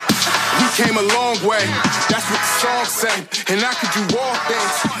came a long way. That's what the song say. And I could do all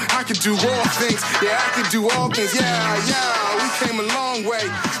things. I could do all things. Yeah, I could do all things. Yeah, we came a long way.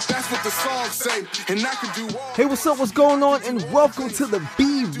 That's what the song say. And I could do all. Hey, what's up? What's going on? And welcome to the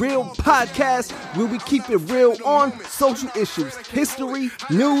Be Real podcast, where we keep it real on social issues, history,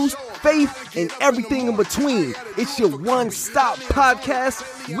 news, faith, and everything in between. It's your one-stop podcast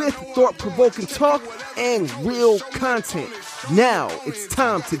with thought-provoking talk and real content. Now it's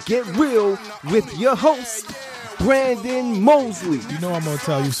time to get real with your host, Brandon Mosley. You know I'm gonna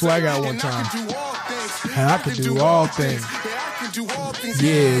tell you swag out one time. And I can do all things.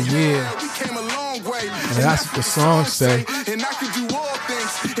 Yeah. And that's what the song say.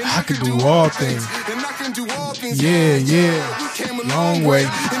 I can do all things. Yeah. Long way.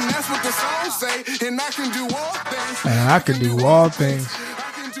 And I can do all things.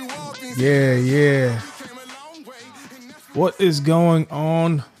 Yeah. What is going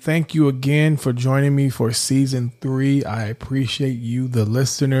on? Thank you again for joining me for season 3. I appreciate you, the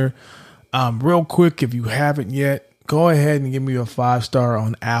listener. Real quick, if you haven't yet, go ahead and give me a 5-star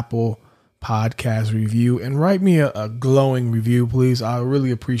on Apple Podcast review and write me a glowing review, please. I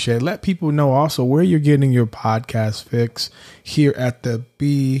really appreciate it. Let people know also where you're getting your podcast fix here at the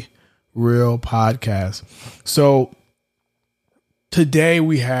Be Real podcast. So today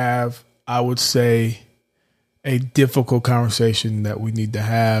we have, I would say, a difficult conversation that we need to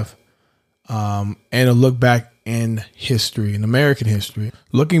have, and a look back in history, in American history.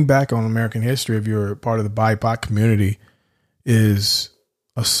 Looking back on American history, if you're part of the BIPOC community, is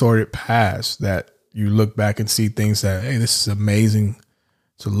a sordid past that you look back and see things that, hey, this is amazing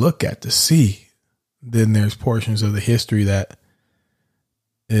to look at, to see. Then there's portions of the history that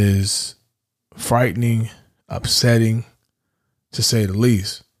is frightening, upsetting, to say the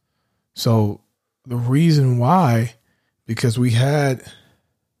least. So the reason why, because we had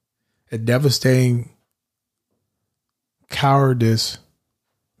a devastating cowardice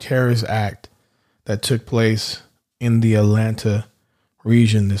terrorist act that took place in the Atlanta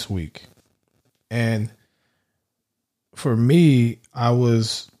region this week. And for me, I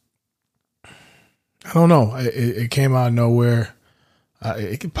don't know, it came out of nowhere.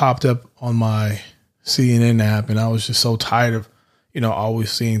 It popped up on my CNN app, and I was just so tired of always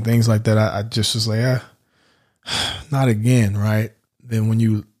seeing things like that. I just was like, not again, right? Then when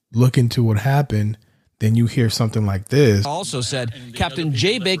you look into what happened, then you hear something like this. Also said Captain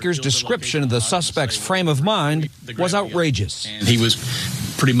Jay Baker's description of the suspect's frame of mind was outrageous. And he was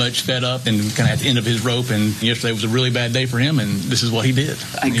pretty much fed up and kind of at the end of his rope, and yesterday was a really bad day for him, and this is what he did.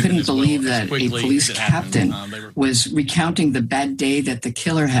 I couldn't believe that a police captain was recounting the bad day that the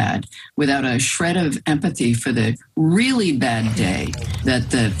killer had without a shred of empathy for the really bad day that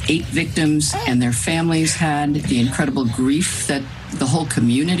the 8 victims and their families had, the incredible grief that the whole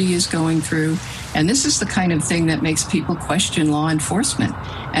community is going through. And this is the kind of thing that makes people question law enforcement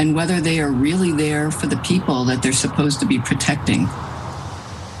and whether they are really there for the people that they're supposed to be protecting.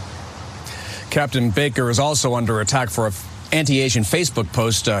 Captain Baker is also under attack for an anti-Asian Facebook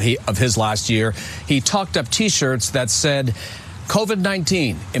post of his last year. He talked up T-shirts that said,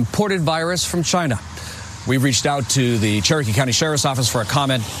 COVID-19, imported virus from China. We reached out to the Cherokee County Sheriff's Office for a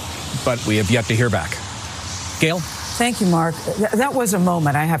comment, but we have yet to hear back. Gail? Thank you, Mark. That was a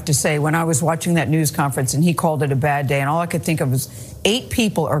moment, I have to say, when I was watching that news conference and he called it a bad day, and all I could think of was 8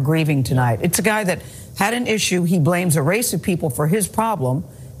 people are grieving tonight. It's a guy that had an issue. He blames a race of people for his problem.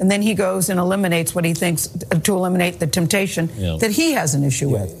 And then he goes and eliminates what he thinks to eliminate the temptation that he has an issue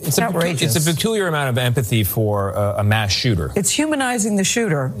with. It's outrageous. It's a peculiar amount of empathy for a mass shooter. It's humanizing the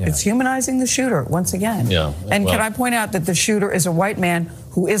shooter. Yeah. It's humanizing the shooter once again. Yeah. And can I point out that the shooter is a white man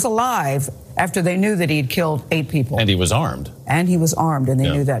who is alive after they knew that he'd killed 8 people. And he was armed. And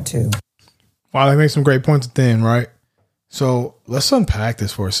they knew that too. Wow, they make some great points at the end, right? So let's unpack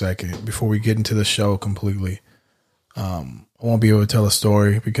this for a second before we get into the show completely. I won't be able to tell a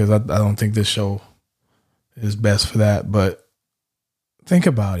story because I don't think this show is best for that. But think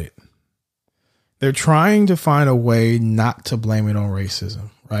about it. They're trying to find a way not to blame it on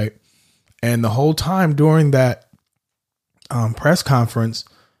racism, right? And the whole time during that press conference,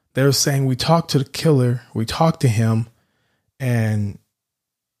 they were saying, we talked to the killer, we talked to him, and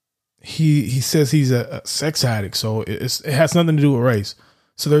he says he's a sex addict. So it has nothing to do with race.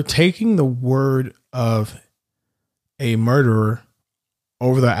 So they're taking the word of a murderer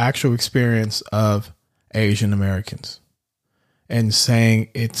over the actual experience of Asian Americans and saying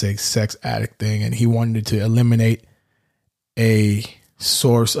it's a sex addict thing. And he wanted to eliminate a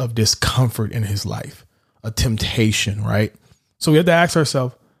source of discomfort in his life, a temptation, right? So we have to ask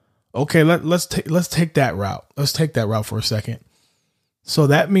ourselves, okay, let's take that route. Let's take that route for a second. So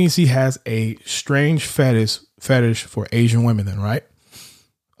that means he has a strange fetish for Asian women then, right?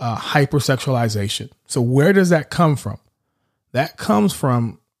 Hypersexualization. So where does that come from? That comes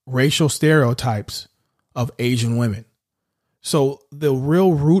from racial stereotypes of Asian women. So the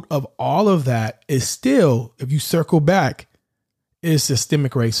real root of all of that is still, if you circle back, is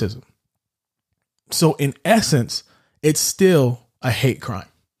systemic racism. So in essence, it's still a hate crime.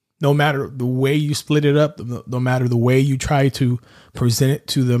 No matter the way you split it up, no matter the way you try to present it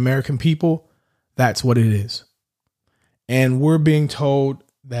to the American people, that's what it is. And we're being told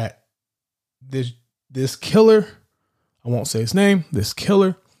that this killer, I won't say his name, this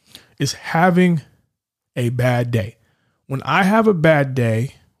killer is having a bad day. When I have a bad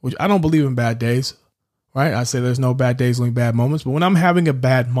day, which I don't believe in bad days, right? I say there's no bad days, only bad moments. But when I'm having a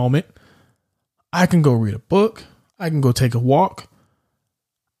bad moment, I can go read a book. I can go take a walk.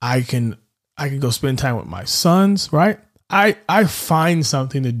 I can go spend time with my sons, right? I find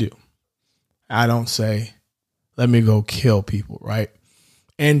something to do. I don't say, let me go kill people, right?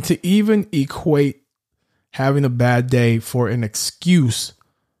 And to even equate having a bad day for an excuse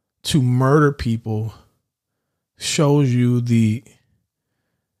to murder people shows you the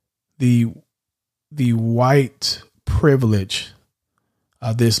white privilege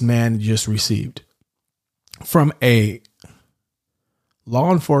this man just received from a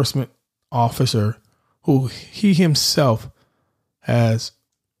law enforcement officer who he himself has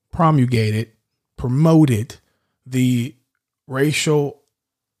promoted the racial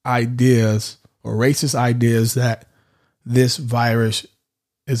ideas or racist ideas that this virus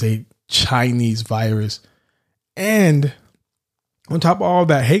is a Chinese virus. And on top of all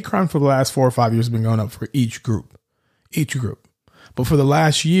that, hate crime for the last 4 or 5 years has been going up for each group. But for the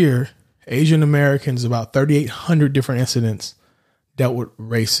last year, Asian Americans, about 3,800 different incidents dealt with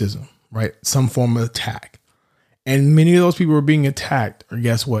racism, right? Some form of attack. And many of those people were being attacked are,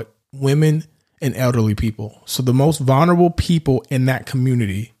 guess what? Women and elderly people. So the most vulnerable people in that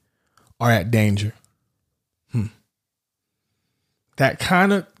community are at danger. That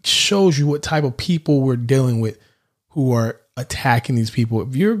kind of shows you what type of people we're dealing with who are attacking these people.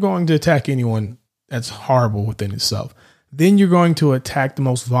 If you're going to attack anyone, that's horrible within itself. Then you're going to attack the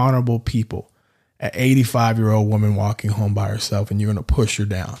most vulnerable people. An 85-year-old woman walking home by herself, and you're going to push her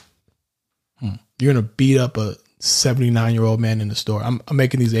down. You're going to beat up a 79-year-old man in the store. I'm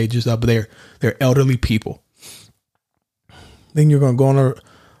making these ages up, but they're elderly people. Then you're going to go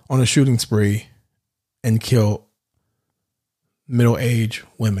on a shooting spree and kill middle-aged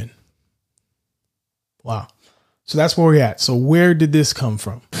women. Wow. So that's where we're at. So where did this come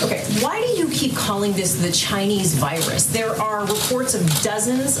from? Okay, why do you keep calling this the Chinese virus? There are reports of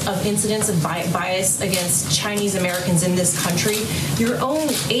dozens of incidents of bias against Chinese Americans in this country. Your own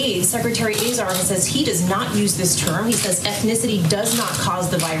aide, Secretary Azar, says he does not use this term. He says ethnicity does not cause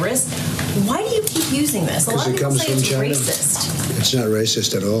the virus. Why do you keep using this? A lot of people say it's racist. It's not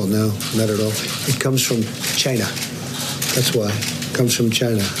racist at all. No, not at all. It comes from China. That's why. It comes from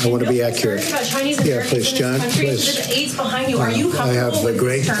China. I want to be accurate. About Chinese Americans please, John. Please. The aides behind you. Are you comfortable with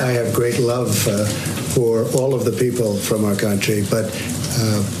this term? I have great love for all of the people from our country. But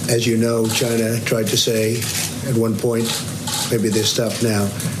as you know, China tried to say at one point, maybe they stopped now,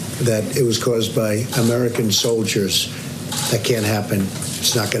 that it was caused by American soldiers. That can't happen.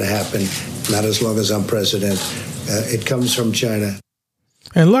 It's not going to happen. Not as long as I'm president. It comes from China.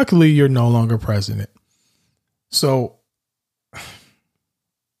 And luckily, you're no longer president. So,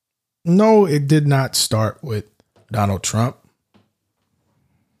 no, it did not start with Donald Trump.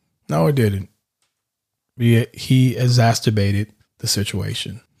 No, it didn't. He exacerbated the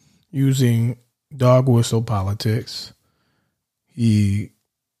situation using dog whistle politics. He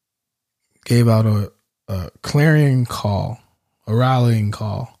gave out a clarion call, a rallying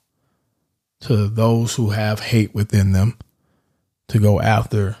call to those who have hate within them to go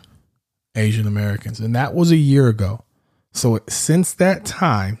after Asian Americans. And that was a year ago. So since that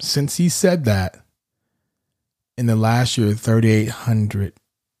time, since he said that, in the last year, 3,800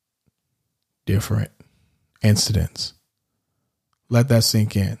 different incidents. Let that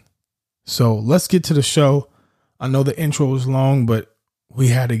sink in. So let's get to the show. I know the intro was long, but we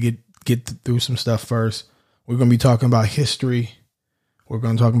had to get through some stuff first. We're going to be talking about history. We're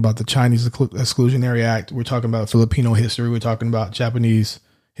going to talk about the Chinese Exclusionary Act. We're talking about Filipino history. We're talking about Japanese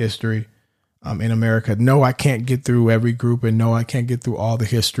history in America. No, I can't get through every group, and no, I can't get through all the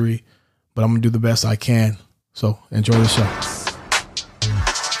history, but I'm going to do the best I can. So enjoy the show.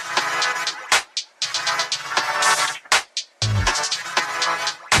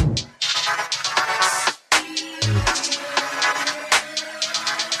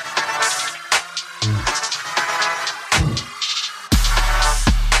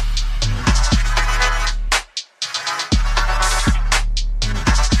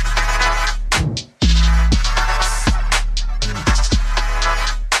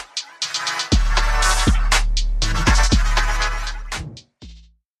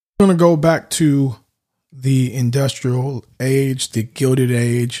 I'm going to go back to the industrial age, the Gilded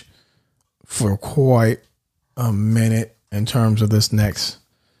Age, for quite a minute in terms of this next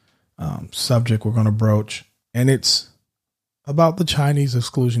subject we're going to broach. And it's about the Chinese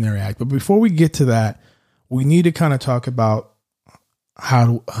Exclusionary Act. But before we get to that, we need to kind of talk about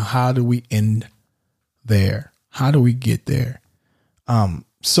how do we end there? How do we get there?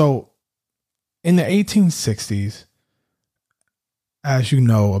 So in the 1860s, as you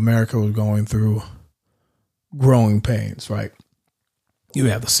know, America was going through growing pains, right? You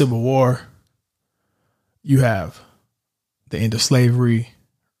have the Civil War. You have the end of slavery.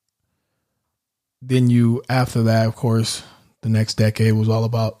 Then after that, of course, the next decade was all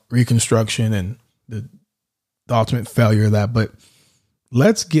about Reconstruction and the ultimate failure of that. But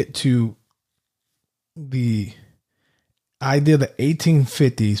let's get to the idea of the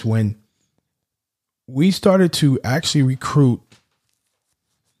 1850s, when we started to actually recruit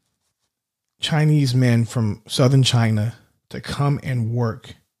Chinese men from southern China to come and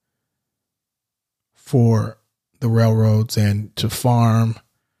work for the railroads and to farm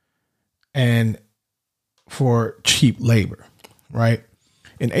and for cheap labor, right?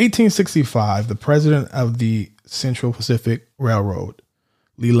 In 1865, the president of the Central Pacific Railroad,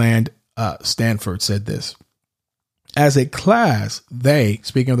 Leland Stanford, said this: as a class, they,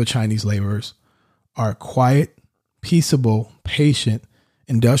 speaking of the Chinese laborers, are quiet, peaceable, patient,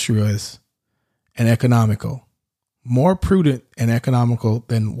 industrious, and economical, more prudent and economical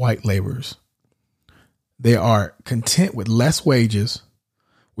than white laborers. They are content with less wages.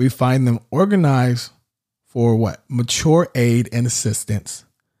 We find them organized for mature aid and assistance.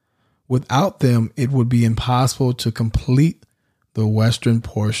 Without them, it would be impossible to complete the western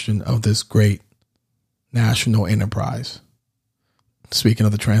portion of this great national enterprise. Speaking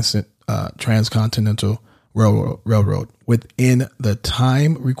of the Transcontinental Railroad, within the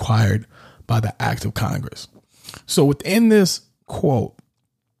time required by the Act of Congress. So within this quote,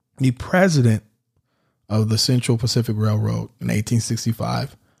 the president of the Central Pacific Railroad in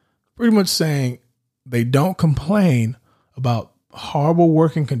 1865, pretty much saying they don't complain about horrible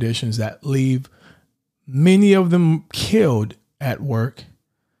working conditions that leave many of them killed at work.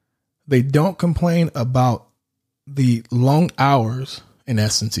 They don't complain about the long hours, in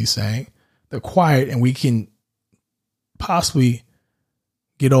essence, he's saying. They're quiet and we can possibly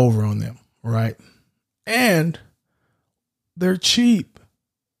get over on them, right? And they're cheap.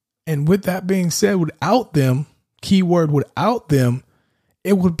 And with that being said, without them, keyword without them,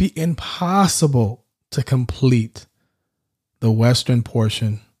 it would be impossible to complete the western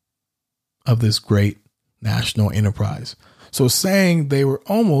portion of this great national enterprise. So saying they were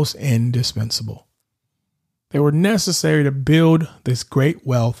almost indispensable. They were necessary to build this great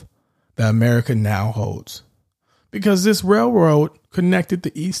wealth that America now holds. Because this railroad connected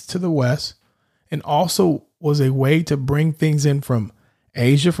the east to the west and also was a way to bring things in from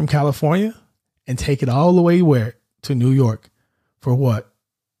Asia, from California, and take it all the way where? To New York. For what?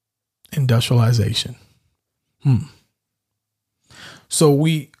 Industrialization. So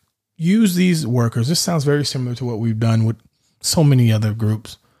we use these workers. This sounds very similar to what we've done with so many other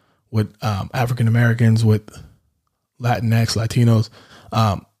groups, with African Americans, with Latinx, Latinos.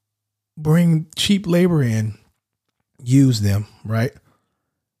 Bring cheap labor in, use them, right?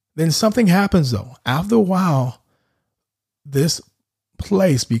 Then something happens though. After a while, this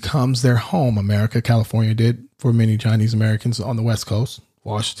place becomes their home. America, California did for many Chinese Americans on the West Coast,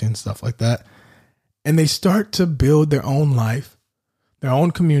 Washington, stuff like that. And they start to build their own life, their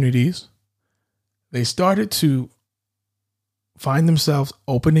own communities. They started to find themselves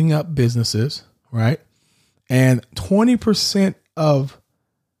opening up businesses, right? And 20% of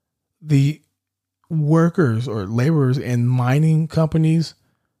the workers or laborers in mining companies,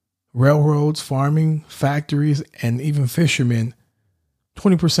 railroads, farming, factories, and even fishermen,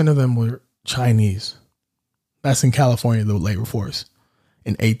 20% of them were Chinese. That's in California, the labor force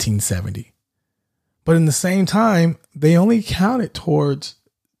in 1870. But in the same time, they only counted towards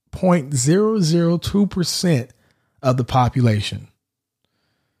 0.002% of the population.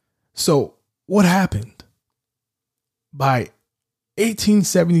 So what happened? By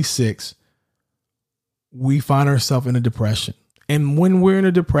 1876, we find ourselves in a depression. And when we're in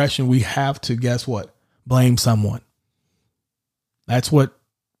a depression, we have to, guess what? Blame someone. That's what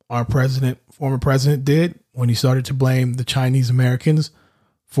our former president did when he started to blame the Chinese Americans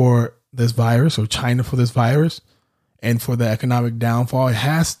for this virus, or China for this virus, and for the economic downfall. It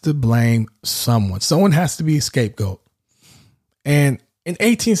has to blame someone. Someone has to be a scapegoat. And in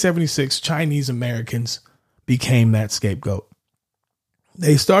 1876, Chinese Americans became that scapegoat.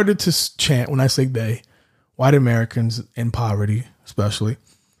 They started to chant, when I say they, white Americans in poverty especially,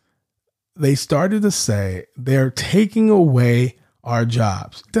 they started to say they're taking away our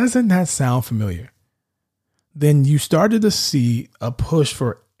jobs. Doesn't that sound familiar? Then you started to see a push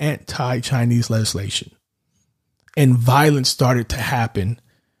for anti-Chinese legislation, and violence started to happen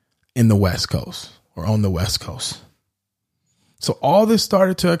in the West Coast or on the West Coast. So all this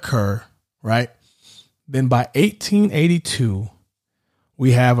started to occur, right? Then by 1882,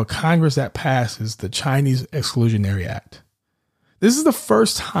 we have a Congress that passes the Chinese Exclusionary Act. This is the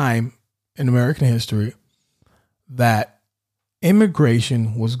first time in American history that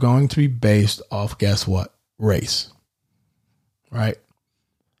immigration was going to be based off, guess what? Race, right?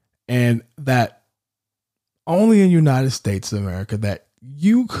 And that only in the United States of America that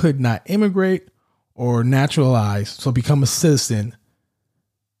you could not immigrate or naturalize, so become a citizen,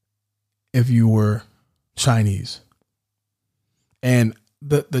 if you were Chinese. And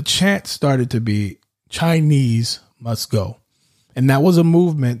the chant started to be Chinese must go. And that was a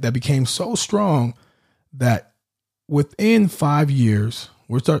movement that became so strong that within 5 years,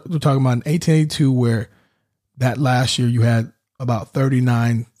 we're talking about in 1882, where that last year you had about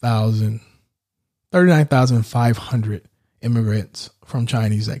 39,500 immigrants from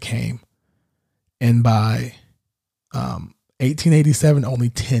Chinese that came. And by 1887, only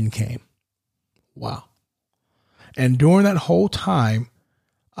 10 came. Wow. And during that whole time,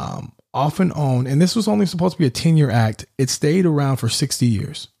 off and on, and this was only supposed to be a 10-year act, it stayed around for 60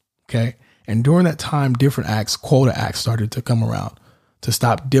 years. Okay. And during that time, different acts, quota acts, started to come around to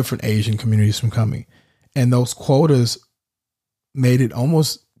stop different Asian communities from coming. And those quotas made it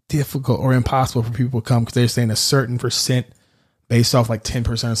almost difficult or impossible for people to come, because they're saying a certain percent based off like 10%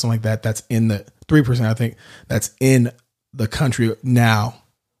 or something like that. That's in the 3%, I think, that's in the country now.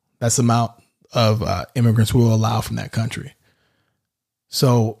 That's the amount of immigrants we will allow from that country.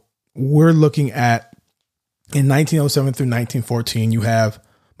 So we're looking at, in 1907 through 1914, you have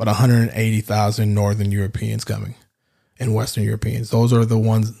about 180,000 Northern Europeans coming and Western Europeans. Those are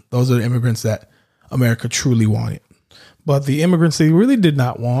the immigrants that America truly wanted. But the immigrants they really did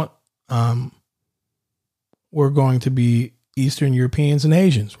not want were going to be Eastern Europeans and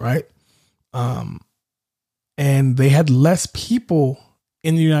Asians, right? And they had less people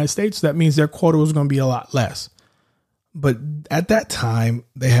in the United States. That means their quota was going to be a lot less. But at that time,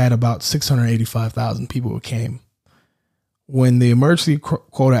 they had about 685,000 people who came. When the Emergency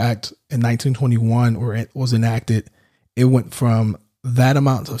Quota Act in 1921 was enacted, it went from that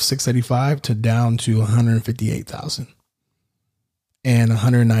amount of 685 to down to 158,000 and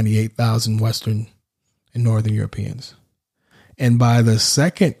 198,000 Western and Northern Europeans. And by the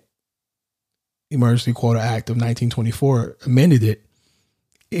second Emergency Quota Act of 1924 amended it,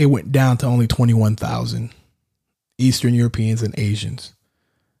 it went down to only 21,000 Eastern Europeans and Asians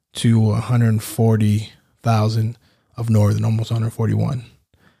to 140,000 of Northern, almost 141.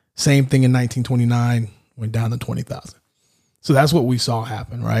 Same thing in 1929, went down to 20,000. So that's what we saw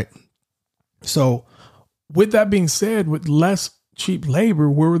happen, right? So with that being said, with less cheap labor,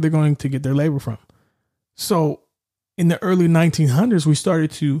 where were they going to get their labor from? So in the early 1900s, we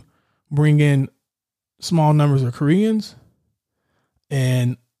started to bring in small numbers of Koreans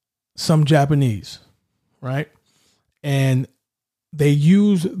and some Japanese, right? And they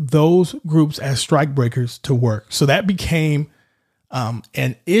use those groups as strikebreakers to work. So that became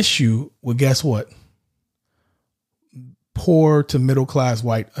an issue with, guess what? Poor to middle class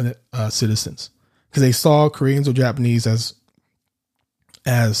white citizens, because they saw Koreans or Japanese as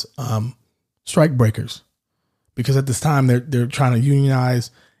strikebreakers, because at this time they're trying to unionize,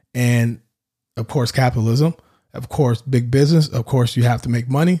 and of course capitalism, of course big business, of course you have to make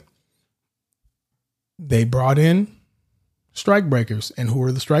money. They brought in strikebreakers, and who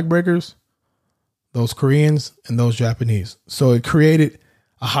were the strikebreakers? Those Koreans and those Japanese. So it created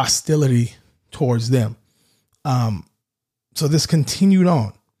a hostility towards them. So this continued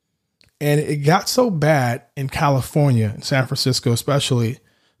on, and it got so bad in California, in San Francisco especially,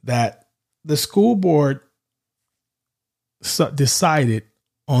 that the school board decided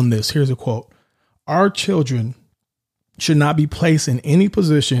on this. Here's a quote: "Our children should not be placed in any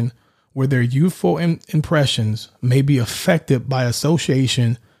position where their youthful impressions may be affected by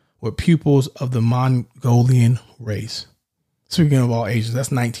association with pupils of the Mongolian race." Speaking of all ages,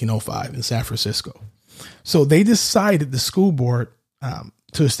 that's 1905 in San Francisco. So they decided, the school board,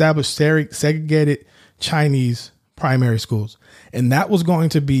 to establish segregated Chinese primary schools. And that was going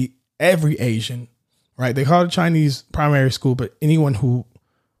to be every Asian, right? They called it Chinese primary school, but anyone who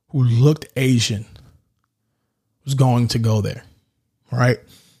looked Asian was going to go there, right?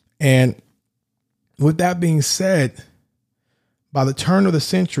 And with that being said, by the turn of the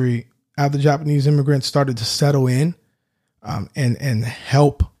century, after Japanese immigrants started to settle in and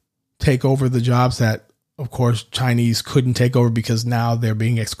help take over the jobs that, of course, Chinese couldn't take over because now they're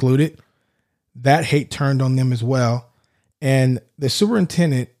being excluded. That hate turned on them as well. And the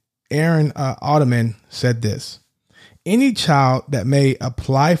superintendent, Aaron Ottoman, said this: any child that may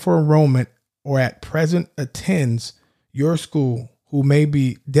apply for enrollment or at present attends your school who may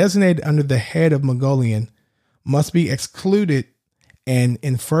be designated under the head of Mongolian must be excluded, and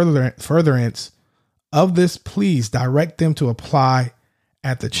in furtherance of this, please direct them to apply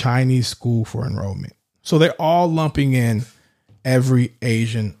at the Chinese school for enrollment. So they're all lumping in every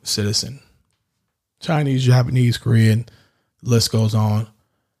Asian citizen. Chinese, Japanese, Korean, list goes on.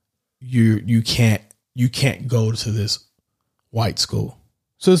 You can't go to this white school.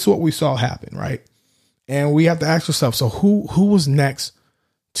 So this is what we saw happen, right? And we have to ask ourselves, so who was next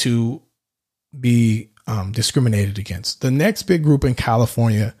to be discriminated against? The next big group in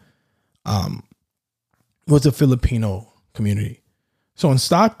California was the Filipino community. So in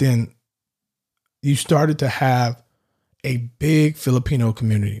Stockton, you started to have a big Filipino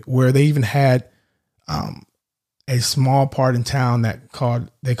community where they even had a small part in town that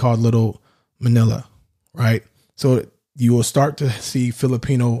they called Little Manila, right? So you will start to see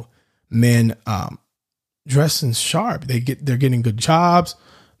Filipino men dressing sharp. They're getting good jobs.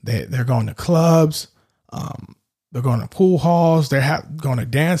 They're going to clubs. They're going to pool halls. They're going to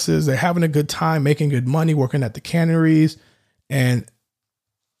dances. They're having a good time, making good money, working at the canneries, and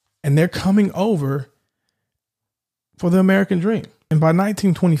they're coming over for the American dream. And by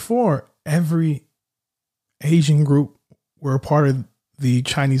 1924, every Asian group were a part of the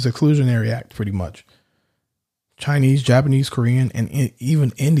Chinese Exclusionary Act, pretty much. Chinese, Japanese, Korean, and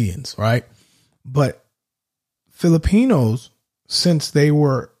even Indians, right? But Filipinos, since they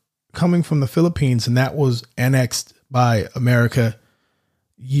were coming from the Philippines, and that was annexed by America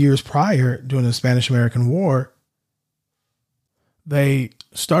years prior during the Spanish-American War, they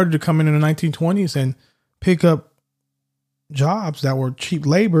started to come in the 1920s and pick up jobs that were cheap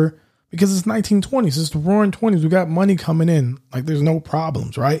labor because it's 1920s. It's the roaring 20s. We got money coming in. Like, there's no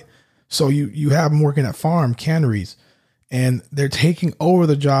problems, right? So you have them working at farm canneries, and they're taking over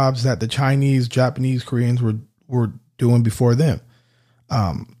the jobs that the Chinese, Japanese, Koreans were doing before them.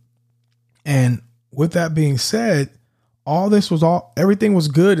 And with that being said, everything was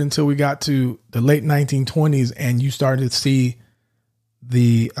good until we got to the late 1920s and you started to see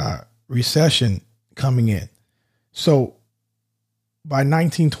the recession coming in. So by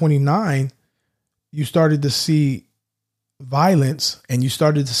 1929, you started to see violence and you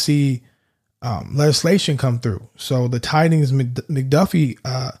started to see legislation come through. So the Tidings-McDuffie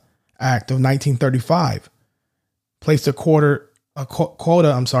Act of 1935 placed a quota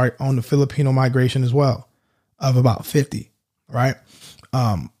on the Filipino migration as well of about 50, right?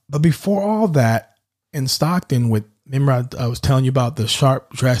 But before all that, in Stockton, remember I was telling you about the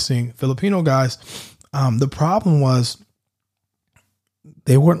sharp dressing Filipino guys. The problem was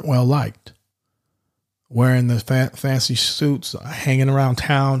they weren't well liked, wearing the fancy suits, hanging around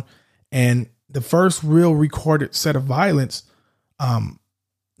town. And the first real recorded set of violence,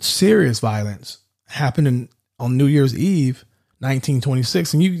 serious violence, happened on New Year's Eve,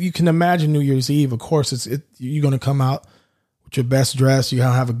 1926. And you can imagine New Year's Eve. Of course, you're going to come out with your best dress. You're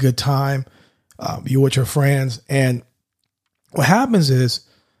going to have a good time. You're with your friends. And what happens is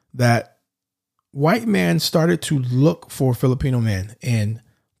that white men started to look for Filipino men in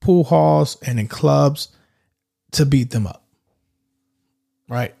pool halls and in clubs to beat them up.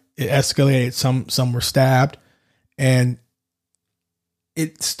 Right? It escalated. Some were stabbed, and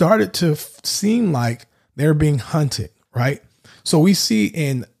it started to seem like they're being hunted. Right? So we see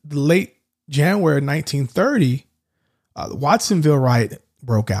in the late January 1930, the Watsonville riot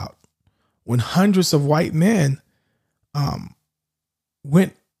broke out when hundreds of white men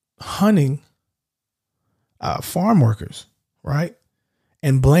went hunting farm workers, right?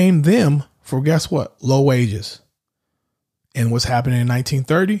 And blamed them for, guess what? Low wages. And what's happening in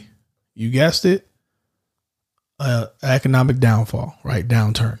 1930? You guessed it. Economic downfall, right?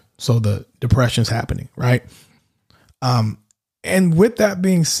 Downturn. So the depression's happening, right? And with that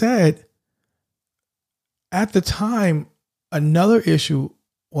being said, at the time, another issue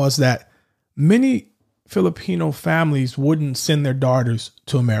was that many Filipino families wouldn't send their daughters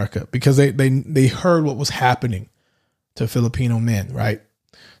to America because they heard what was happening to Filipino men, right?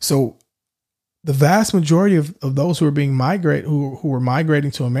 So the vast majority of those who were being who were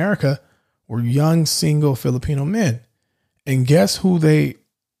migrating to America were young, single Filipino men. And guess who they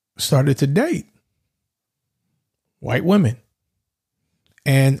started to date? White women.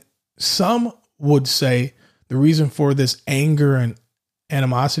 And some would say the reason for this anger and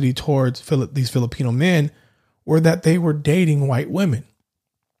animosity towards these Filipino men were that they were dating white women.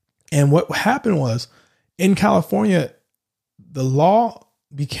 And what happened was, in California, the law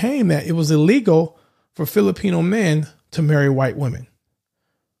became that it was illegal for Filipino men to marry white women,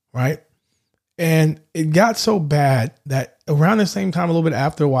 right? And it got so bad that around the same time, a little bit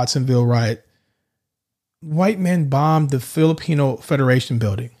after Watsonville riot, white men bombed the Filipino Federation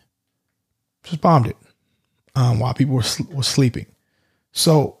building. Just bombed it while people were sleeping.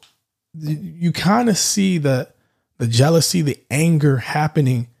 So you kind of see the jealousy, the anger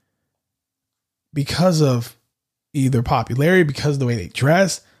happening because of either popularity, because of the way they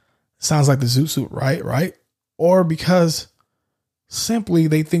dress. Sounds like the Zoot Suit, right? Or because simply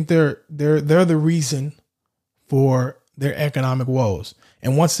they think they're the reason for their economic woes.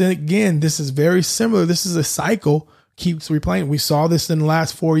 And once again, this is very similar. This is a cycle, keeps replaying. We saw this in the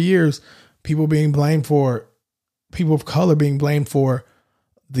last 4 years. People of color being blamed for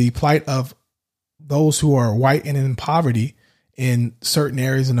the plight of those who are white and in poverty in certain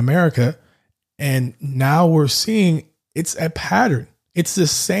areas in America. And now we're seeing it's a pattern. It's the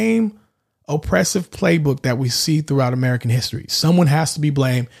same oppressive playbook that we see throughout American history. Someone has to be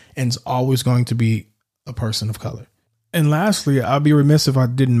blamed, and it's always going to be a person of color. And lastly, I'd be remiss if I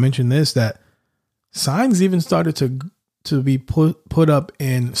didn't mention this, that signs even started to be put up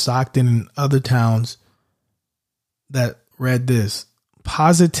in Stockton and other towns that read this: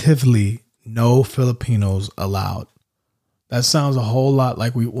 positively no Filipinos allowed. That sounds a whole lot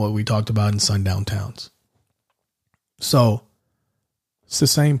like what we talked about in sundown towns. So it's the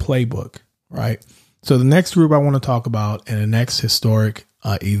same playbook, right? So the next group I want to talk about, and the next historic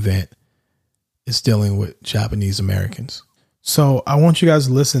event, is dealing with Japanese Americans. So I want you guys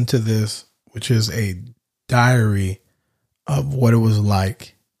to listen to this, which is a diary of what it was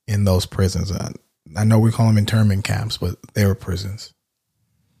like in those prisons. I know we call them internment camps, but they were prisons.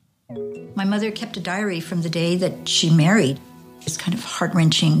 My mother kept a diary from the day that she married. It's kind of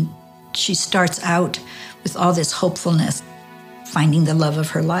heart-wrenching. She starts out with all this hopefulness, finding the love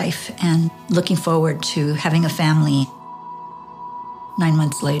of her life and looking forward to having a family. 9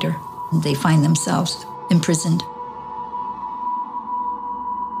 months later, they find themselves imprisoned.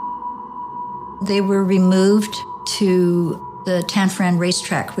 They were removed to the Tan Fran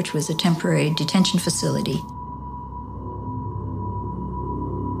racetrack, which was a temporary detention facility.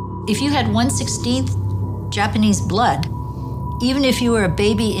 If you had 1/16 Japanese blood, even if you were a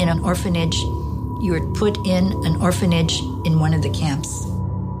baby in an orphanage, you were put in an orphanage in one of the camps.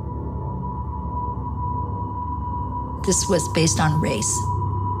 This was based on race.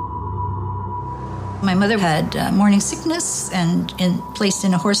 My mother had morning sickness and placed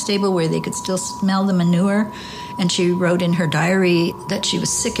in a horse stable where they could still smell the manure. And she wrote in her diary that she was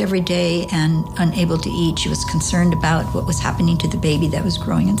sick every day and unable to eat. She was concerned about what was happening to the baby that was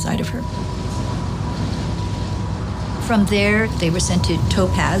growing inside of her. From there, they were sent to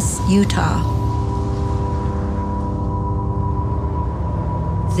Topaz, Utah.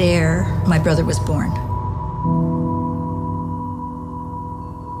 There, my brother was born.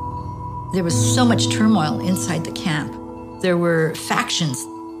 There was so much turmoil inside the camp. There were factions,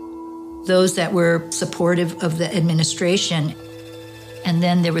 those that were supportive of the administration, and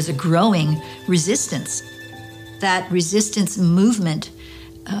then there was a growing resistance. That resistance movement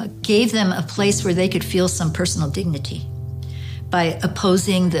gave them a place where they could feel some personal dignity by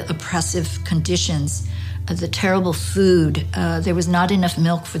opposing the oppressive conditions, the terrible food. There was not enough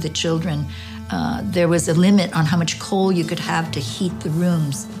milk for the children. There was a limit on how much coal you could have to heat the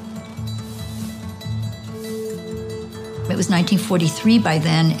rooms. It was 1943 by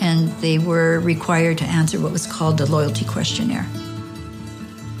then, and they were required to answer what was called the loyalty questionnaire,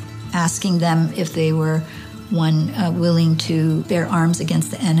 asking them if they were, one, willing to bear arms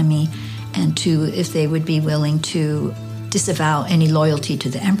against the enemy, and two, if they would be willing to disavow any loyalty to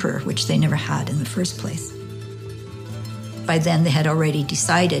the emperor, which they never had in the first place. By then, they had already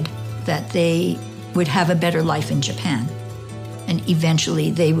decided that they would have a better life in Japan, and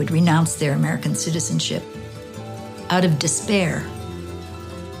eventually they would renounce their American citizenship out of despair.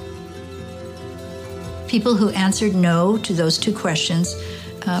 People who answered no to those two questions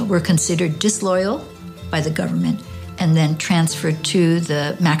were considered disloyal by the government and then transferred to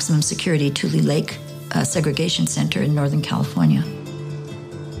the maximum security Tule Lake segregation center in Northern California.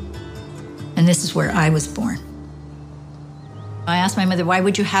 And this is where I was born. I asked my mother, why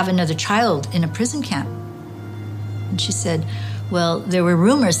would you have another child in a prison camp? And she said, well, there were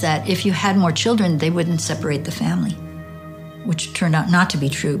rumors that if you had more children, they wouldn't separate the family, which turned out not to be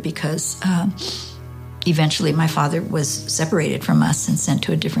true because eventually my father was separated from us and sent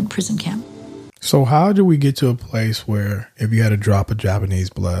to a different prison camp. So how do we get to a place where if you had a drop of Japanese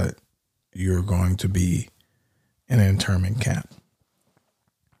blood, you're going to be in an internment camp?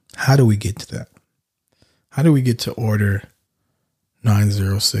 How do we get to that? How do we get to Order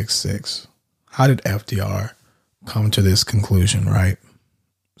 9066? How did FDR come to this conclusion, right?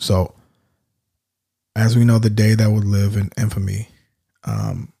 So, as we know, the day that would live in infamy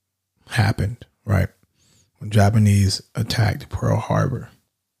happened, right? When Japanese attacked Pearl Harbor.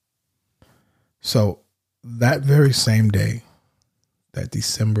 So, that very same day, that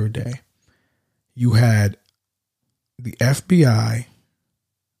December day, you had the FBI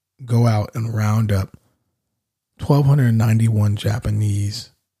go out and round up 1,291 Japanese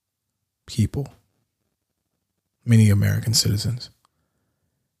people, many American citizens,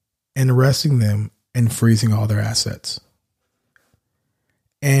 and arresting them and freezing all their assets.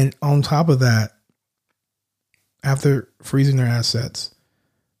 And on top of that, after freezing their assets,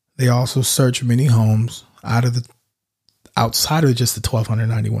 they also searched many homes outside of just the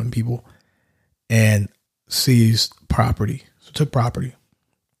 1,291 people and seized property. So took property.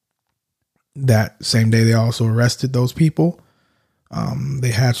 That same day, they also arrested those people.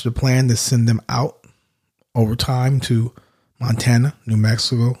 They hatched a plan to send them out over time to Montana, New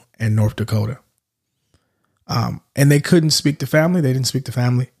Mexico, and North Dakota. And they couldn't speak to family. They didn't speak to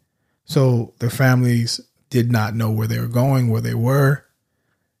family. So their families did not know where they were going, where they were.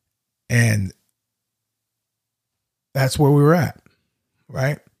 And that's where we were at,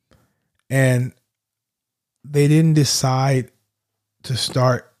 right? And they didn't decide to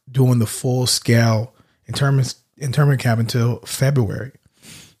start doing the full scale internment camp until February.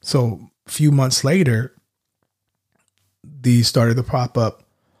 So a few months later, these started to pop up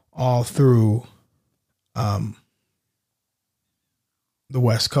all through the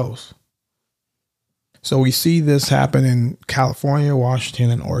West Coast. So we see this happen in California, Washington,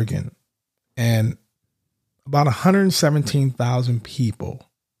 and Oregon. And about 117,000 people,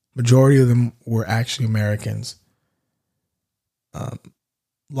 majority of them were actually Americans,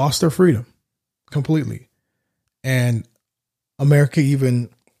 lost their freedom completely. And America even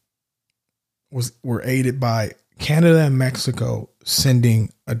were aided by Canada and Mexico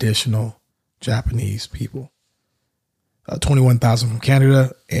sending additional Japanese people. 21,000 from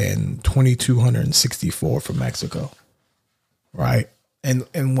Canada and 2,264 from Mexico. Right.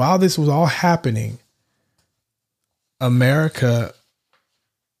 And while this was all happening, America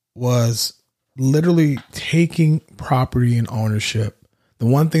was literally taking property and ownership, the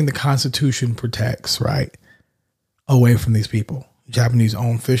one thing the Constitution protects, right, away from these people. Japanese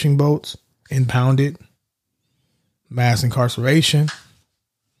owned fishing boats, impounded, mass incarceration,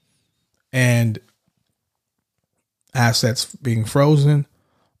 and assets being frozen.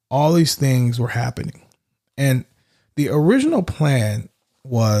 All these things were happening. And the original plan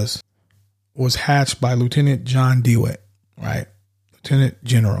was hatched by Lieutenant John DeWitt, right? Lieutenant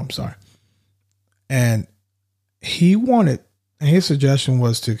General, I'm sorry. And his suggestion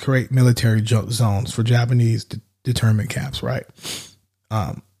was to create military zones for Japanese internment camps, right?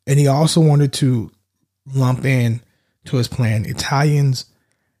 And he also wanted to lump in to his plan Italians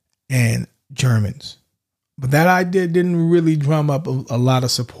and Germans. But that idea didn't really drum up a lot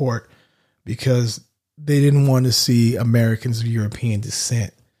of support because they didn't want to see Americans of European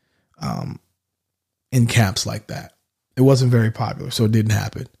descent in camps like that. It wasn't very popular, so it didn't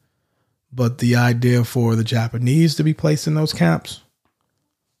happen. But the idea for the Japanese to be placed in those camps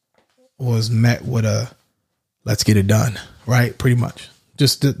was met with a let's get it done, right? Pretty much.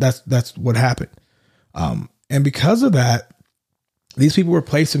 Just that's what happened. And because of that, these people were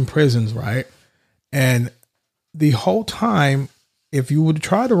placed in prisons, right? And the whole time, if you would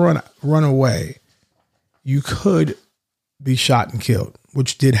try to run away, you could be shot and killed,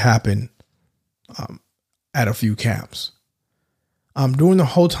 which did happen at a few camps. During the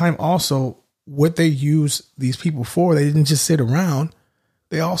whole time also, what they used these people for, they didn't just sit around.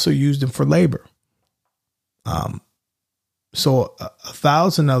 They also used them for labor. So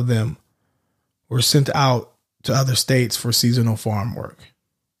 1,000 of them were sent out to other states for seasonal farm work.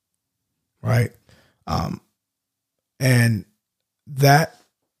 Right. And that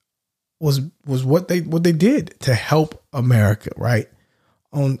was what they did to help America. Right.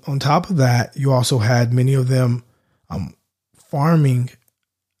 On top of that, you also had many of them farming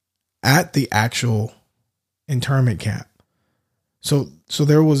at the actual internment camp. So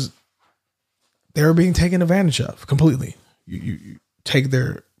they were being taken advantage of completely. You take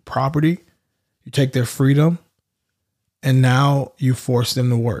their property, you take their freedom, and now you force them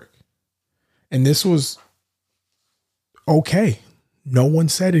to work. And this was okay. No one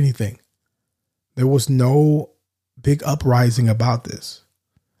said anything. There was no big uprising about this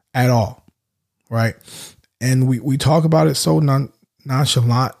at all. Right. And we talk about it so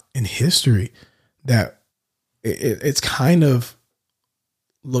nonchalant in history that it's kind of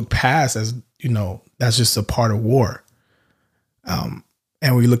look past as, that's just a part of war.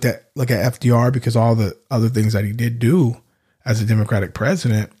 And we look at FDR because all the other things that he did do as a Democratic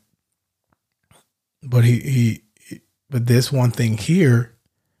president. But but this one thing here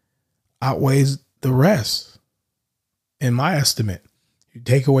outweighs the rest. In my estimate, you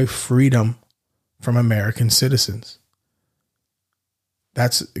take away freedom from American citizens.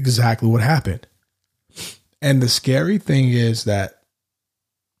 That's exactly what happened. And the scary thing is that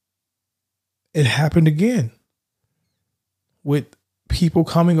it happened again with people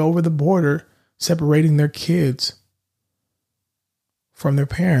coming over the border, separating their kids from their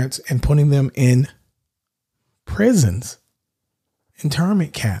parents and putting them in prisons,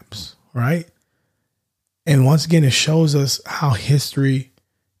 internment camps, right? And once again, it shows us how history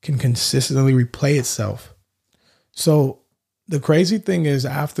can consistently replay itself. So the crazy thing is,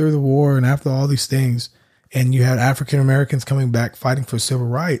 after the war and after all these things, and you had African Americans coming back fighting for civil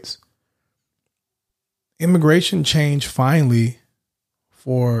rights, immigration changed finally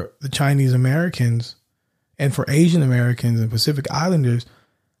for the Chinese Americans and for Asian Americans and Pacific Islanders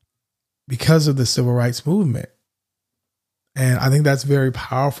because of the civil rights movement. And I think that's very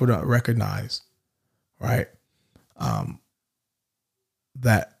powerful to recognize, right?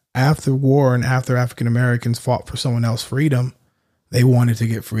 That after war and after African Americans fought for someone else's freedom, they wanted to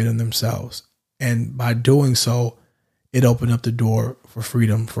get freedom themselves. And by doing so, it opened up the door for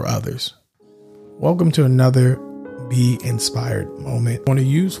freedom for others. Welcome to another Be Inspired moment. I want to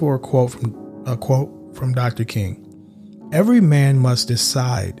use for a quote from Dr. King. Every man must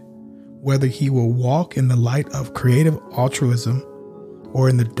decide whether he will walk in the light of creative altruism or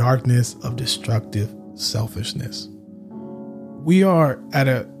in the darkness of destructive selfishness. We are at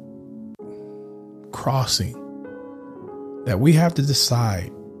a crossing that we have to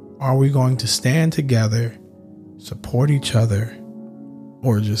decide. Are we going to stand together, support each other,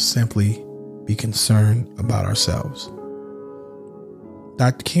 or just simply be concerned about ourselves?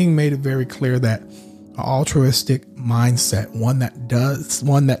 Dr. King made it very clear that an altruistic mindset,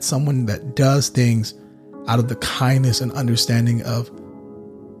 someone that does things out of the kindness and understanding of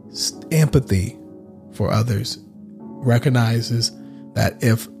empathy for others, recognizes that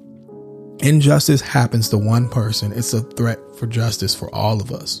if injustice happens to one person, it's a threat for justice for all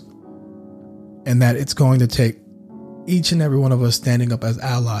of us. And that it's going to take each and every one of us standing up as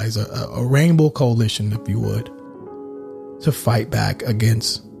allies, a rainbow coalition, if you would, to fight back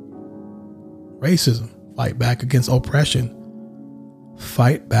against racism, fight back against oppression,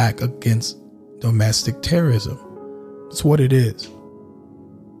 fight back against domestic terrorism. It's what it is.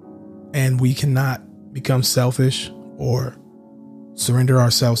 And we cannot become selfish or surrender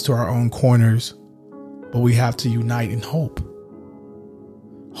ourselves to our own corners, but we have to unite in hope.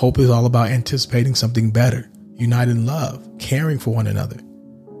 Hope is all about anticipating something better, unite in love, caring for one another.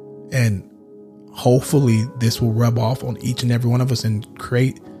 And hopefully this will rub off on each and every one of us and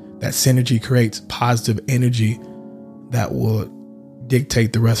create that synergy, creates positive energy that will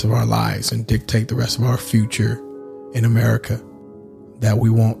dictate the rest of our lives and dictate the rest of our future in America. That we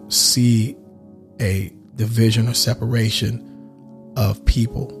won't see a division or separation of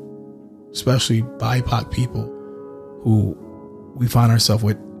people, especially BIPOC people, who we find ourselves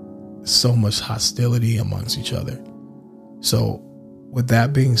with so much hostility amongst each other. So with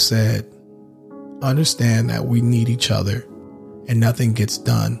that being said, understand that we need each other and nothing gets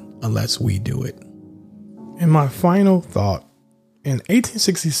done unless we do it. And my final thought, in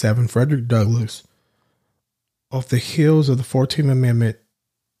 1867, Frederick Douglass, off the heels of the 14th Amendment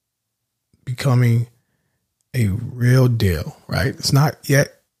becoming a real deal, right? It's not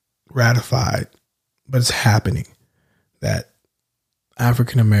yet ratified, but it's happening, that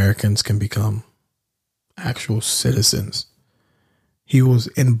African Americans can become actual citizens. He was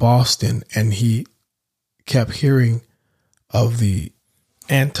in Boston and he kept hearing of the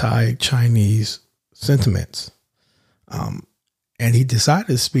anti-Chinese sentiments. And he decided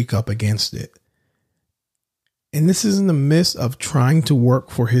to speak up against it. And this is in the midst of trying to work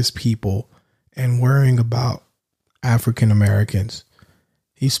for his people and worrying about African Americans.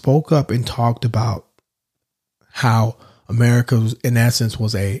 He spoke up and talked about how America, in essence,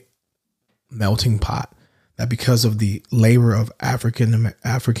 was a melting pot, that because of the labor of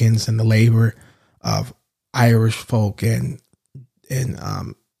Africans and the labor of Irish folk and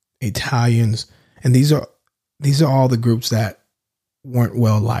Italians, and these are all the groups that weren't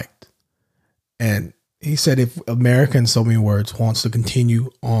well liked. And he said, if America, in so many words, wants to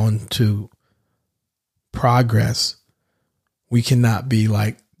continue on to progress, we cannot be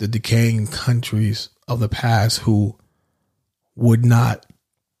like the decaying countries of the past who would not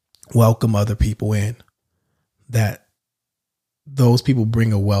welcome other people in. That those people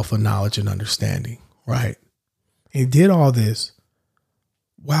bring a wealth of knowledge and understanding, right? And he did all this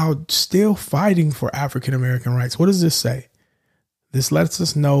while still fighting for African American rights. What does this say? This lets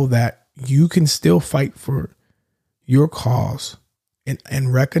us know that you can still fight for your cause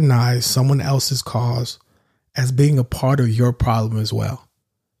and recognize someone else's cause as being a part of your problem as well.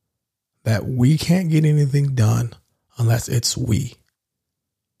 That we can't get anything done unless it's we.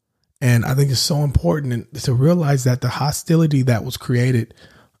 And I think it's so important to realize that the hostility that was created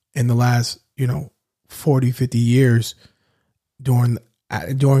in the last, 40, 50 years during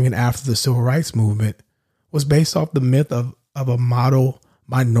and after the civil rights movement was based off the myth of a model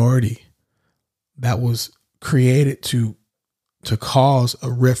minority that was created to cause a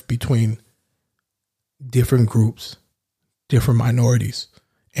rift between different groups, different minorities,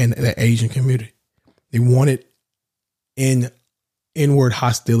 and the Asian community. They wanted inward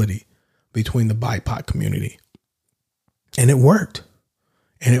hostility between the BIPOC community. And it worked.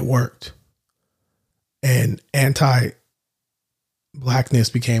 And anti-Blackness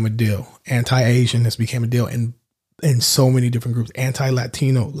became a deal. Anti-Asianness became a deal. And so many different groups,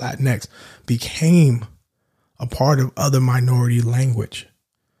 anti-Latino, Latinx, became a part of other minority language.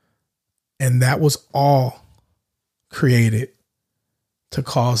 And that was all created to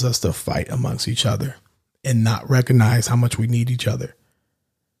cause us to fight amongst each other and not recognize how much we need each other.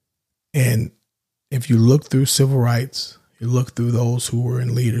 And if you look through civil rights, you look through those who were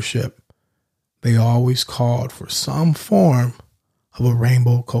in leadership, they always called for some form of a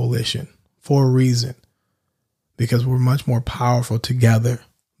rainbow coalition for a reason, because we're much more powerful together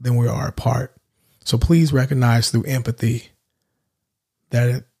than we are apart. So please recognize through empathy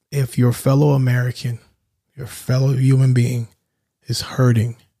that if your fellow American, your fellow human being is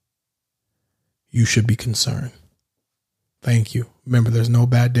hurting, you should be concerned. Thank you. Remember, there's no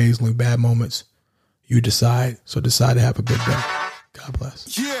bad days, only bad moments. You decide. So decide to have a good day. God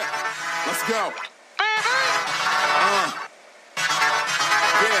bless. Yeah, let's go.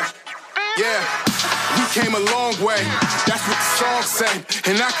 Yeah. We came a long way. That's what the song say.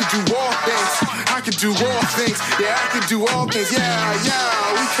 And I could do all things. I could do all things. Yeah, I could do all things.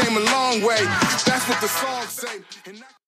 Yeah. We came a long way. That's what the song say.